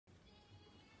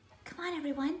Come on,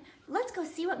 everyone. Let's go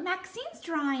see what Maxine's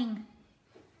drawing.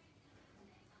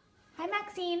 Hi,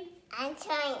 Maxine. I'm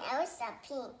drawing Elsa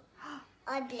pink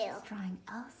or blue. She's drawing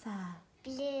Elsa.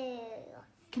 Blue.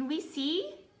 Can we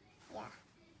see? Yeah.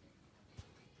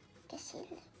 Just a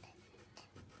little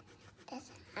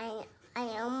bit. I'm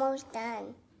almost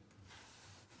done.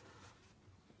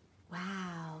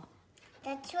 Wow.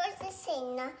 The choices say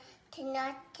not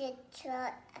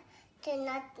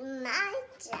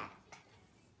magic.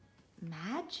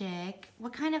 Magic?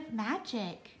 What kind of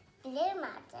magic? Blue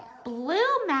magic.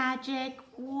 Blue magic?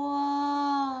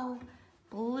 Whoa.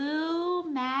 Blue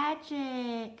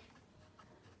magic.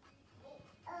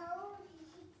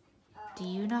 Do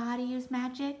you know how to use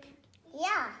magic?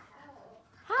 Yeah.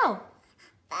 How?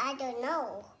 But I don't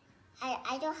know.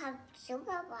 I don't have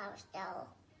superpowers though.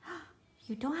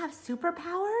 You don't have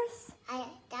superpowers?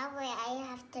 That way I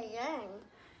have to learn.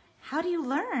 How do you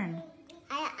learn?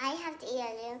 I have to eat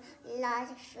a lot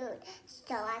of food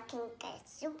so I can get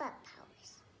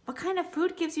superpowers. What kind of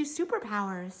food gives you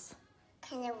superpowers?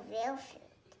 Kind of real food.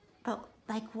 But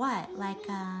like what? Like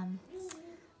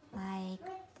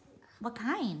what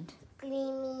kind?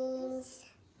 Green beans,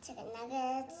 chicken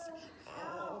nuggets,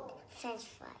 and French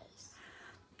fries.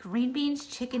 Green beans,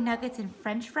 chicken nuggets, and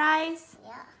French fries?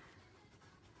 Yeah.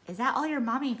 Is that all your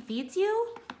mommy feeds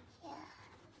you? Yeah.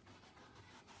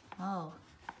 Oh.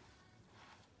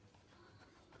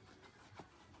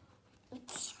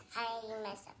 Oops, I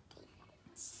messed up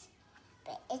things.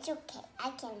 But it's okay.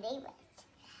 I can leave it.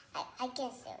 I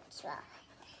can still try.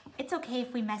 It's okay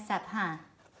if we mess up, huh?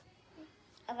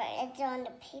 But it's on the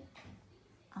paper.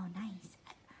 Oh, nice.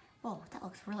 Whoa, that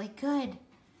looks really good.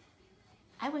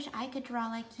 I wish I could draw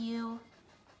like you.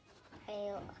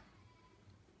 There's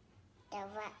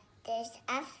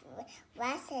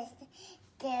Rasses.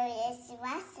 There is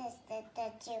Rasses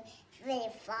that you really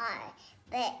far,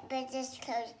 but just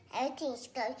close. Everything's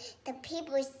closed. The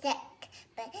people are sick,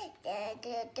 but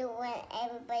they want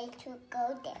everybody to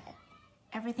go there.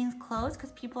 Everything's closed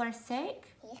because people are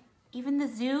sick? Yeah. Even the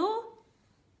zoo?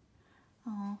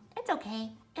 Oh, it's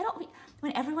okay.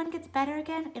 When everyone gets better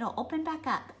again, it'll open back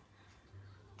up.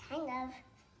 Kind of,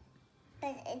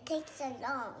 but it takes so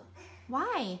long.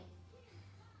 Why?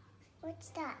 What's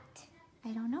that?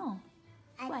 I don't know.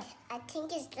 What? I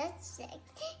think it's lipstick.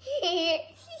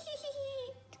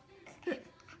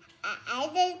 I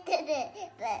just did it,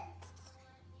 but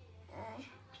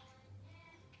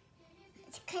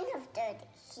it's kind of dirty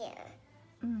here.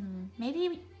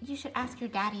 Maybe you should ask your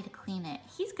daddy to clean it.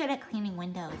 He's good at cleaning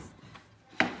windows.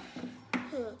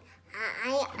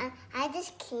 I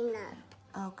just clean up.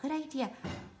 Oh, good idea.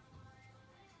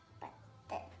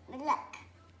 But look,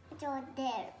 it's all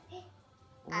there.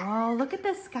 Whoa, look at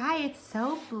the sky. It's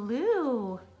so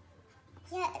blue.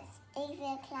 Yes,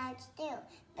 even clouds too.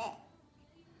 But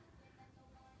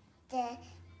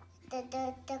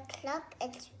the clock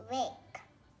is weak.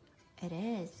 It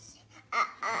is.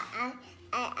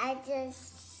 I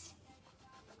just.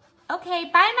 Okay,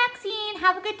 bye, Maxine.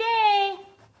 Have a good day.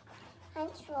 I'm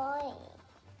trying.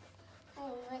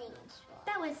 I'm really trying.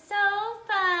 That was so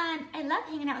fun. I love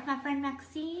hanging out with my friend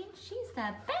Maxine. She's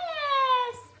the best.